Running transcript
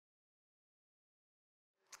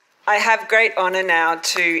I have great honour now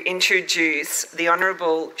to introduce the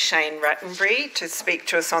Honourable Shane Rattenbury to speak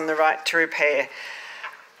to us on the right to repair.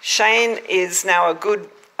 Shane is now a good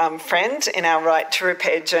friend in our right to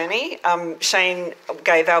repair journey. Shane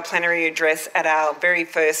gave our plenary address at our very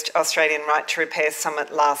first Australian Right to Repair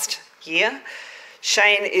Summit last year.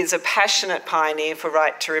 Shane is a passionate pioneer for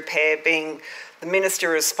right to repair, being the minister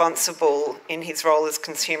responsible in his role as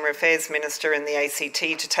Consumer Affairs Minister in the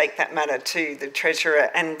ACT to take that matter to the Treasurer,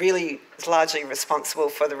 and really is largely responsible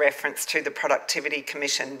for the reference to the Productivity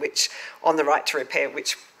Commission on the right to repair,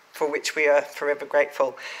 for which we are forever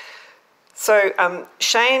grateful. So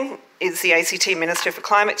Shane is the ACT Minister for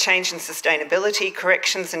Climate Change and Sustainability,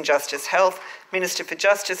 Corrections and Justice Health, Minister for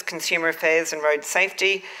Justice, Consumer Affairs and Road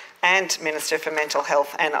Safety, and Minister for Mental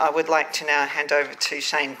Health. And I would like to now hand over to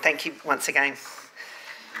Shane. Thank you once again.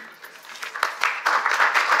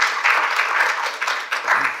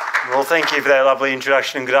 Well, thank you for that lovely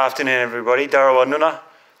introduction, and good afternoon, everybody. Darawa Nuna,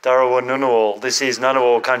 Darawa Nunual. This is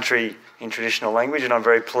Ngunnawal country in traditional language, and I'm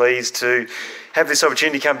very pleased to have this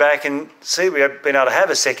opportunity to come back and see we have been able to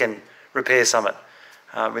have a second repair summit.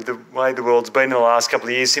 With the way the world's been in the last couple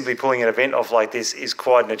of years, simply pulling an event off like this is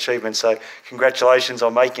quite an achievement. So congratulations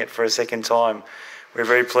on making it for a second time. We're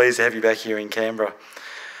very pleased to have you back here in Canberra.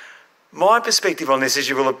 My perspective on this, as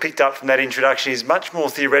you will have picked up from that introduction, is much more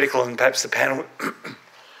theoretical than perhaps the panel.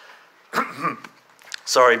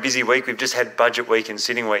 Sorry, busy week. We've just had budget week and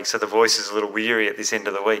sitting week, so the voice is a little weary at this end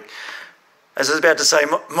of the week. As I was about to say,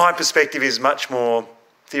 my perspective is much more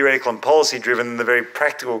theoretical and policy driven than the very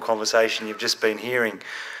practical conversation you've just been hearing.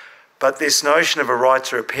 But this notion of a right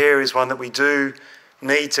to repair is one that we do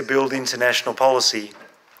need to build into national policy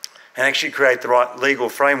and actually create the right legal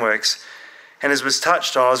frameworks. And as was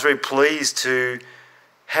touched on, I was very pleased to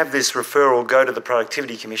have this referral go to the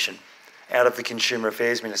Productivity Commission out of the Consumer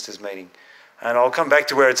Affairs Ministers meeting. And I'll come back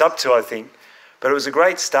to where it's up to, I think. But it was a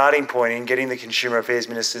great starting point in getting the Consumer Affairs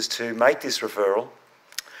Ministers to make this referral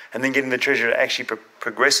and then getting the Treasurer to actually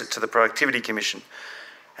progress it to the Productivity Commission.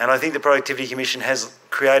 And I think the Productivity Commission has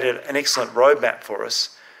created an excellent roadmap for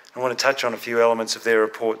us. I want to touch on a few elements of their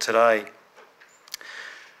report today.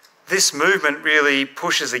 This movement really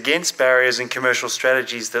pushes against barriers and commercial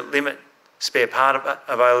strategies that limit spare part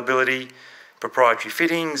availability, proprietary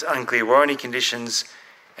fittings, unclear warranty conditions,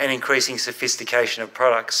 and increasing sophistication of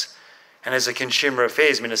products. And as a Consumer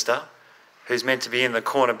Affairs Minister, who's meant to be in the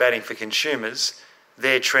corner batting for consumers,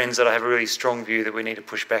 they're trends that I have a really strong view that we need to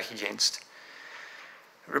push back against.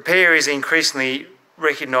 Repair is increasingly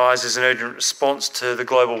recognised as an urgent response to the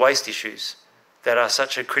global waste issues that are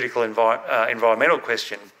such a critical environmental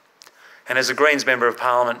question. And as a Greens Member of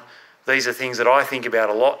Parliament, these are things that I think about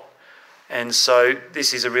a lot. And so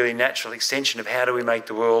this is a really natural extension of how do we make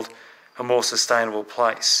the world a more sustainable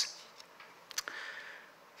place.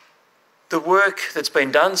 The work that's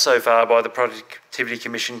been done so far by the Productivity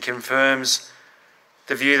Commission confirms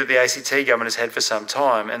the view that the ACT government has had for some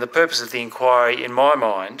time, and the purpose of the inquiry, in my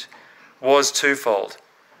mind, was twofold.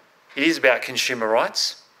 It is about consumer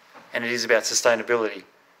rights and it is about sustainability.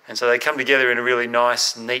 And so they come together in a really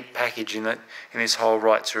nice, neat package in this whole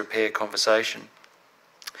right to repair conversation.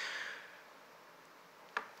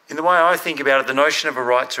 In the way I think about it, the notion of a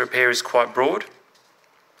right to repair is quite broad,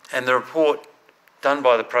 and the report done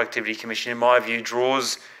by the Productivity Commission, in my view,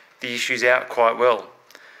 draws the issues out quite well.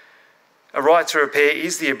 A right to repair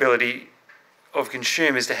is the ability of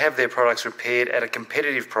consumers to have their products repaired at a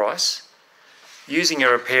competitive price, using a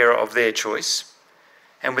repairer of their choice,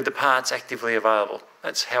 and with the parts actively available.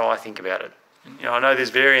 That's how I think about it. I know there's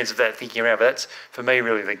variants of that thinking around, but that's, for me,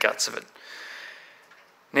 really the guts of it.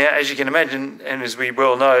 Now, as you can imagine, and as we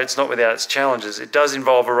well know, it's not without its challenges. It does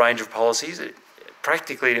involve a range of policies.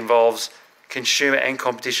 Practically, it involves consumer and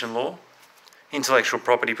competition law, intellectual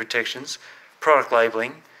property protections, product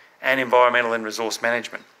labelling, and environmental and resource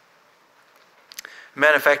management.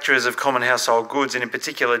 Manufacturers of common household goods, and in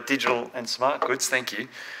particular digital and smart goods,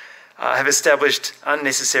 have established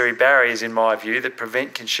unnecessary barriers, in my view, that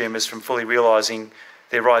prevent consumers from fully realising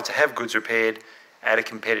their right to have goods repaired at a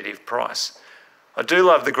competitive price. I do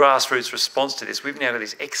love the grassroots response to this. We've now got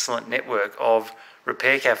this excellent network of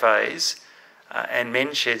repair cafes and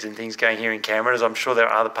men's sheds and things going here in Canberra, as I'm sure there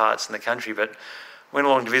are other parts in the country, but went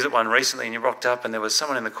along to visit one recently and you rocked up and there was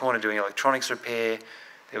someone in the corner doing electronics repair,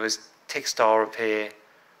 there was textile repair,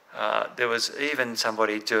 there was even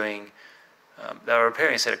somebody doing, they were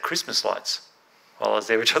repairing a set of Christmas lights while I was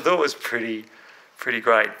there, which I thought was pretty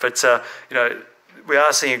great. But, we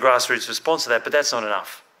are seeing a grassroots response to that, but that's not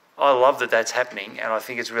enough. I love that that's happening and I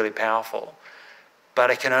think it's really powerful, but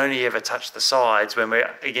it can only ever touch the sides when we're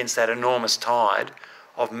against that enormous tide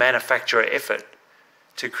of manufacturer effort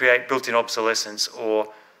to create built-in obsolescence or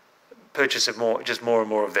purchase of more and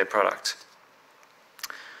more of their product.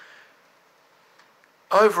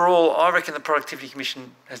 Overall, I reckon the Productivity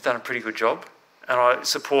Commission has done a pretty good job, and I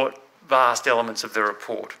support vast elements of the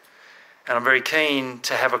report. And I'm very keen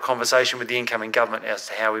to have a conversation with the incoming government as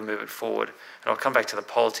to how we move it forward. And I'll come back to the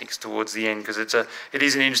politics towards the end because it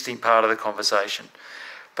is an interesting part of the conversation.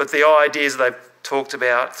 But the ideas that they've talked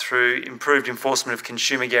about through improved enforcement of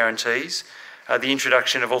consumer guarantees, the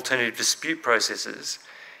introduction of alternative dispute processes,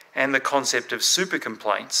 and the concept of super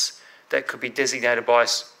complaints that could be designated by,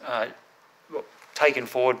 taken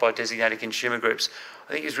forward by designated consumer groups,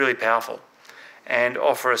 I think is really powerful and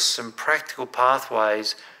offer us some practical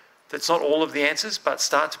pathways that's not all of the answers, but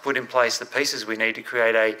start to put in place the pieces we need to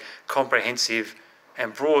create a comprehensive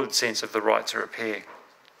and broad sense of the right to repair.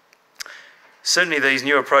 Certainly these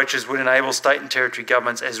new approaches would enable state and territory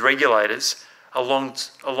governments as regulators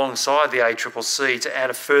alongside the ACCC to add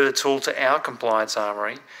a further tool to our compliance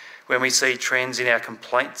armoury when we see trends in our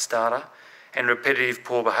complaints data and repetitive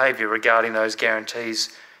poor behaviour regarding those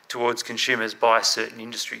guarantees towards consumers by certain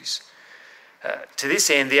industries. To this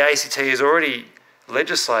end, the ACT has already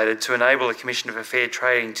legislated to enable the Commission for Fair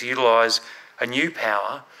Trading to utilise a new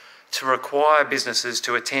power to require businesses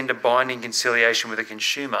to attend a binding conciliation with a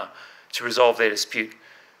consumer to resolve their dispute.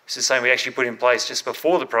 This is something we actually put in place just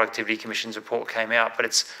before the Productivity Commission's report came out, but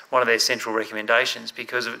it's one of their central recommendations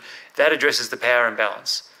because that addresses the power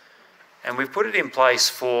imbalance. And we've put it in place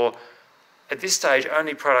for, at this stage,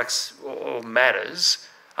 only products or matters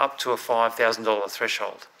up to a $5,000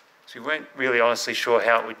 threshold. So we weren't really honestly sure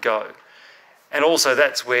how it would go. And also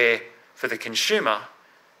that's where, for the consumer,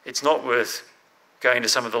 it's not worth going to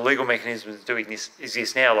some of the legal mechanisms that do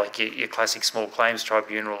exist now, like your classic small claims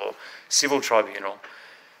tribunal or civil tribunal.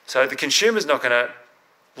 So the consumer's not going to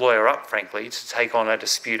lawyer up, frankly, to take on a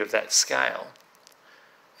dispute of that scale.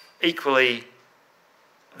 Equally,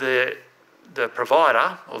 the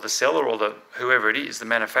provider or the seller or whoever it is, the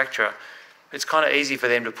manufacturer, it's kind of easy for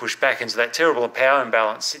them to push back, and so that terrible power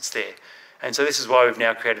imbalance sits there. And so this is why we've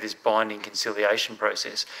now created this binding conciliation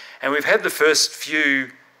process. And we've had the first few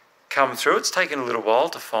come through. It's taken a little while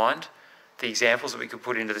to find the examples that we could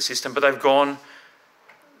put into the system, but they've gone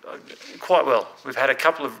quite well. We've had a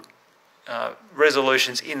couple of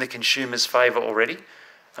resolutions in the consumer's favour already.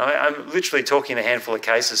 I'm literally talking a handful of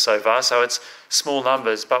cases so far, so it's small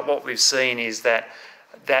numbers, but what we've seen is that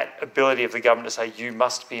ability of the government to say you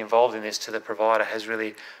must be involved in this to the provider has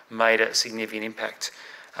really made a significant impact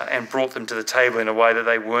and brought them to the table in a way that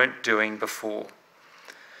they weren't doing before.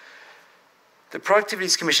 The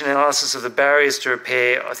Productivities Commission analysis of the barriers to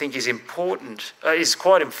repair, I think, is important, is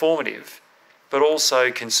quite informative, but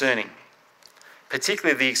also concerning,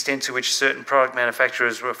 particularly the extent to which certain product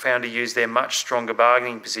manufacturers were found to use their much stronger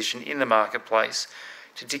bargaining position in the marketplace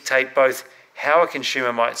to dictate both how a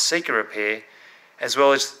consumer might seek a repair, as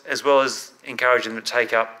well as encourage them to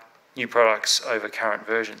take up new products over current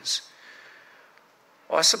versions.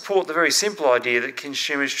 I support the very simple idea that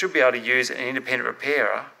consumers should be able to use an independent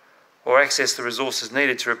repairer or access the resources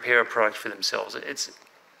needed to repair a product for themselves. It's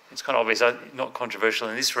kind of obvious, not controversial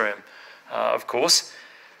in this room, of course.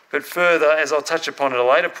 But further, as I'll touch upon at a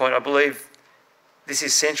later point, I believe this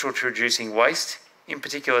is central to reducing waste, in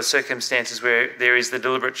particular circumstances where there is the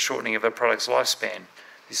deliberate shortening of a product's lifespan,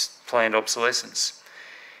 this planned obsolescence.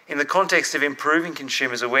 In the context of improving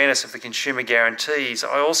consumers' awareness of the consumer guarantees,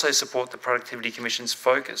 I also support the Productivity Commission's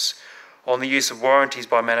focus on the use of warranties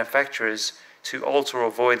by manufacturers to alter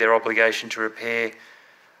or void their obligation to repair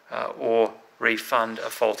or refund a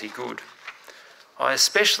faulty good. I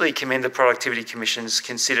especially commend the Productivity Commission's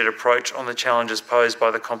considered approach on the challenges posed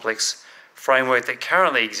by the complex framework that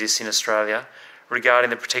currently exists in Australia regarding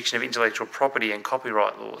the protection of intellectual property and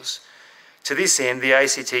copyright laws. To this end, the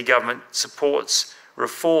ACT government supports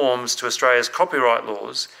reforms to Australia's copyright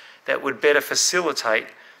laws that would better facilitate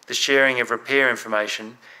the sharing of repair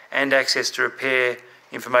information and access to repair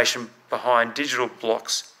information behind digital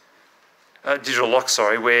locks,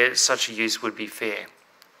 where such a use would be fair.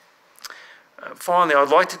 Finally, I'd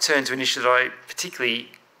like to turn to an issue that I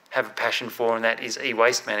particularly have a passion for, and that is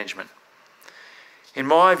e-waste management. In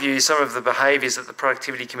my view, some of the behaviours that the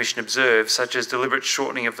Productivity Commission observes, such as deliberate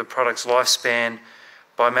shortening of the product's lifespan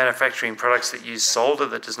by manufacturing products that use solder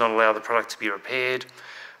that does not allow the product to be repaired,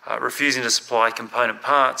 refusing to supply component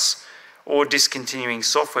parts, or discontinuing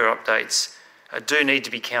software updates, do need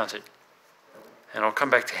to be countered. And I'll come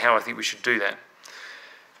back to how I think we should do that.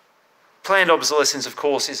 Planned obsolescence, of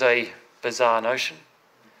course, is a bizarre notion.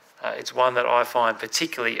 It's one that I find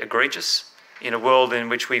particularly egregious in a world in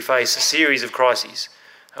which we face a series of crises,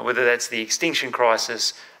 whether that's the extinction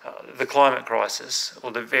crisis, the climate crisis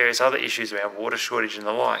or the various other issues around water shortage and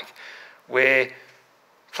the like, where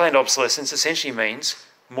planned obsolescence essentially means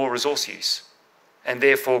more resource use and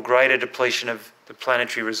therefore greater depletion of the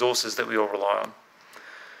planetary resources that we all rely on.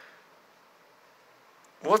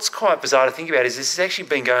 What's quite bizarre to think about is this has actually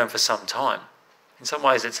been going for some time. In some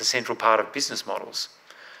ways, it's a central part of business models.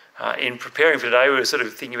 In preparing for today, we were sort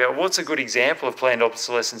of thinking about what's a good example of planned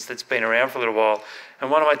obsolescence that's been around for a little while.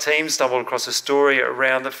 And one of my team stumbled across a story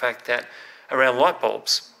around the fact that, around light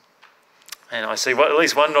bulbs. And I see at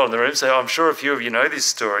least one nod in the room, so I'm sure a few of you know this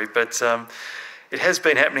story, but it has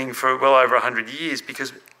been happening for well over 100 years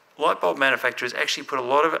because light bulb manufacturers actually put a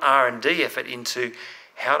lot of R&D effort into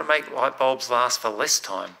how to make light bulbs last for less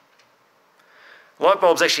time. Light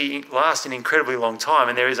bulbs actually last an incredibly long time,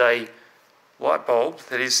 and there is a light bulb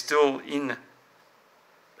that is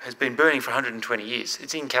has been burning for 120 years.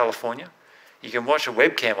 It's in California. You can watch a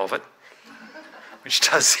webcam of it, which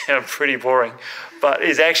does sound pretty boring, but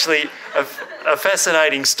is actually a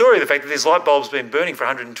fascinating story, the fact that this light bulb's been burning for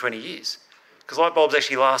 120 years. Because light bulbs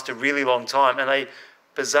actually last a really long time, and they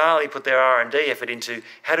bizarrely put their R&D effort into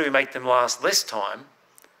how do we make them last less time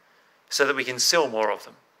so that we can sell more of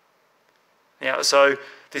them. Now, so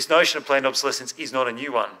this notion of planned obsolescence is not a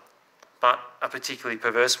new one, but a particularly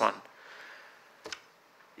perverse one.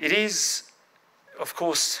 It is, of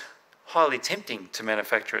course, highly tempting to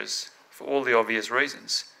manufacturers for all the obvious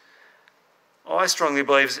reasons. I strongly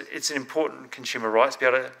believe it's an important consumer right to be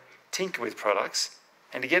able to tinker with products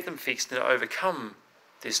and to get them fixed and to overcome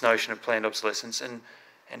this notion of planned obsolescence and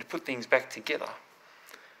to put things back together.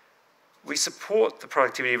 We support the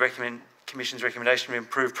Productivity Commission's recommendation to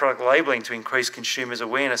improve product labelling to increase consumers'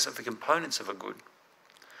 awareness of the components of a good.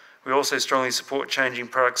 We also strongly support changing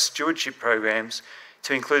product stewardship programs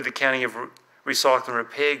to include the counting of recycle and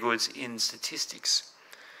repair goods in statistics.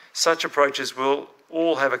 Such approaches will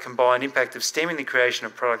all have a combined impact of stemming the creation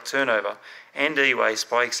of product turnover and e-waste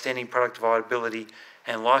by extending product viability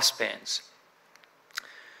and lifespans.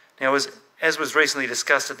 Now, as was recently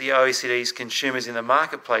discussed at the OECD's Consumers in the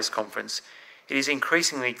Marketplace conference, it is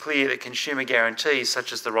increasingly clear that consumer guarantees,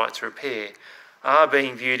 such as the right to repair, are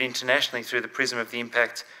being viewed internationally through the prism of the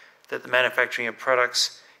impact that the manufacturing of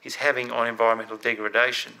products is having on environmental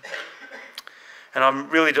degradation. And I'm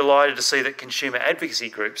really delighted to see that consumer advocacy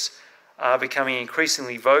groups are becoming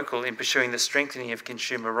increasingly vocal in pursuing the strengthening of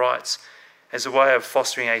consumer rights as a way of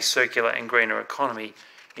fostering a circular and greener economy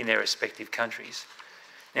in their respective countries.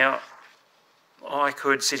 Now, I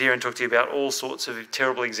could sit here and talk to you about all sorts of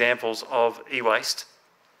terrible examples of e-waste.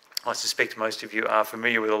 I suspect most of you are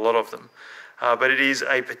familiar with a lot of them, but it is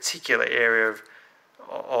a particular area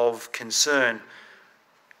of concern.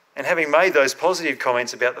 And having made those positive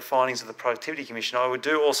comments about the findings of the Productivity Commission, I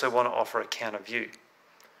do also want to offer a counter view,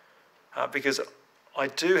 because I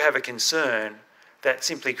do have a concern that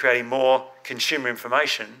simply creating more consumer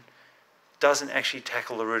information doesn't actually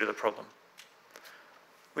tackle the root of the problem.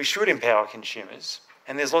 We should empower consumers,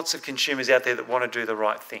 and there's lots of consumers out there that want to do the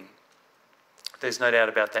right thing. There's no doubt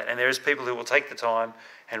about that. And there is people who will take the time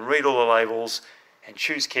and read all the labels and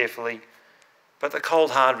choose carefully. But the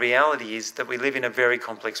cold, hard reality is that we live in a very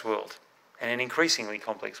complex world, and an increasingly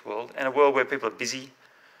complex world, and a world where people are busy,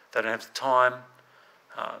 they don't have the time.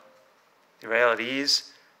 The reality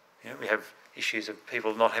is, we have issues of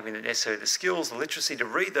people not having necessarily the skills, the literacy to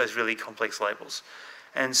read those really complex labels.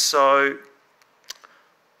 And so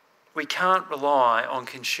we can't rely on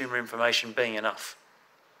consumer information being enough.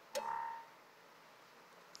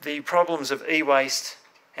 The problems of e-waste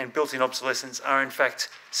and built-in obsolescence are in fact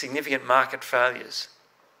significant market failures.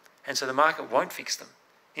 And so the market won't fix them.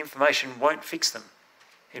 Information won't fix them,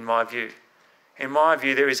 in my view. In my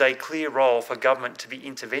view, there is a clear role for government to be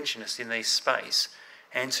interventionist in this space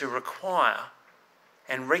and to require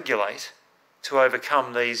and regulate to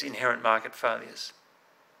overcome these inherent market failures.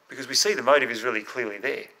 Because we see the motive is really clearly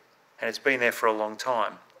there, and it's been there for a long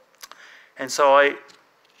time. And so I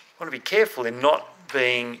want to be careful in not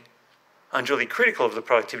being unduly critical of the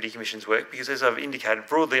Productivity Commission's work, because as I've indicated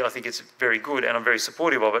broadly, I think it's very good and I'm very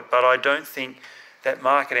supportive of it, but I don't think that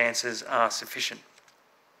market answers are sufficient.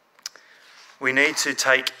 We need to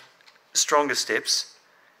take stronger steps,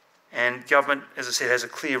 and government, as I said, has a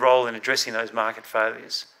clear role in addressing those market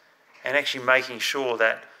failures and actually making sure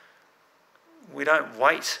that we don't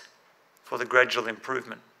wait for the gradual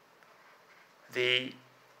improvement. The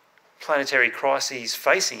planetary crises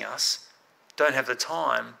facing us don't have the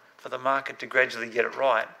time for the market to gradually get it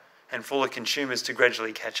right and for the consumers to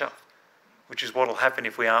gradually catch up, which is what will happen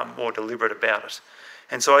if we aren't more deliberate about it.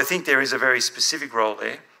 And so I think there is a very specific role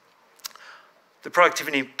there. The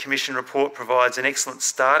Productivity Commission report provides an excellent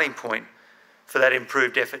starting point for that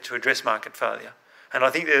improved effort to address market failure. And I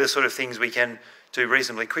think they're the sort of things we can do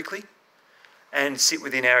reasonably quickly and sit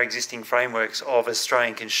within our existing frameworks of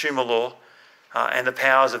Australian consumer law and the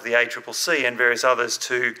powers of the ACCC and various others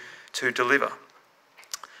to deliver.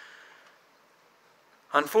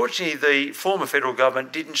 Unfortunately, the former federal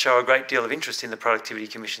government didn't show a great deal of interest in the Productivity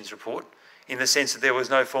Commission's report, in the sense that there was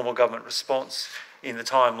no formal government response in the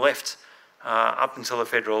time left up until the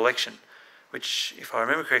federal election, which, if I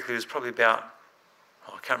remember correctly, was probably about,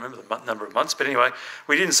 I can't remember the number of months, but anyway,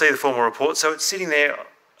 we didn't see the formal report, so it's sitting there,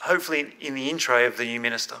 hopefully in the in tray of the new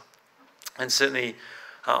minister. And certainly,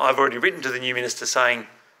 I've already written to the new minister saying,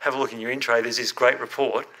 have a look in your in tray, there's this great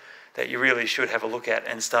report that you really should have a look at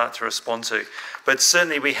and start to respond to. But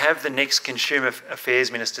certainly we have the next Consumer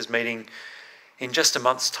Affairs Ministers meeting in just a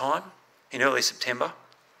month's time, in early September.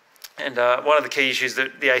 And one of the key issues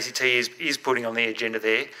that the ACT is putting on the agenda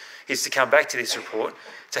there is to come back to this report,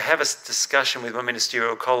 to have a discussion with my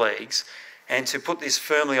ministerial colleagues and to put this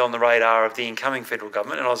firmly on the radar of the incoming federal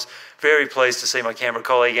government. And I was very pleased to see my Canberra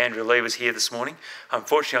colleague Andrew Lee was here this morning.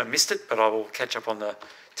 Unfortunately, I missed it, but I will catch up on the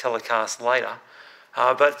telecast later.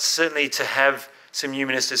 But certainly to have some new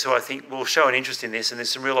ministers who I think will show an interest in this, and there's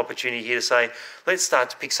some real opportunity here to say, let's start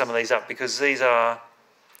to pick some of these up, because these are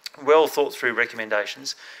well thought through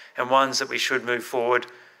recommendations and ones that we should move forward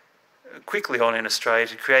quickly on in Australia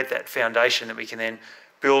to create that foundation that we can then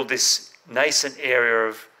build this nascent area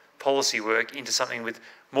of policy work into something with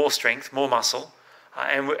more strength, more muscle,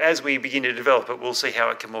 and as we begin to develop it, we'll see how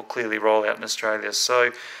it can more clearly roll out in Australia.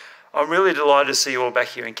 So I'm really delighted to see you all back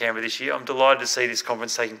here in Canberra this year. I'm delighted to see this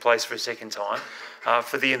conference taking place for a second time,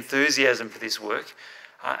 for the enthusiasm for this work.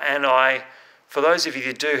 For those of you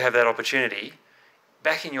that do have that opportunity,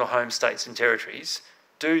 back in your home states and territories,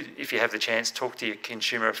 do, if you have the chance, talk to your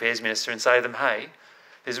Consumer Affairs Minister and say to them, hey,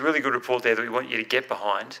 there's a really good report there that we want you to get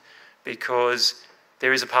behind, because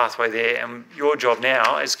there is a pathway there, and your job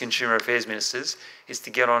now as Consumer Affairs Ministers is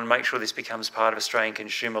to get on and make sure this becomes part of Australian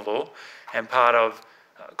consumer law and part of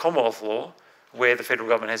Commonwealth law, where the federal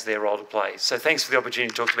government has their role to play. So thanks for the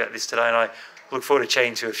opportunity to talk about this today, and I look forward to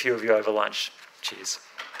chatting to a few of you over lunch. Cheers.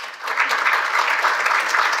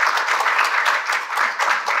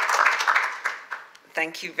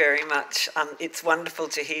 Thank you very much. It's wonderful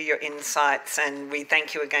to hear your insights, and we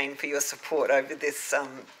thank you again for your support over this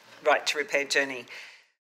Right to Repair journey.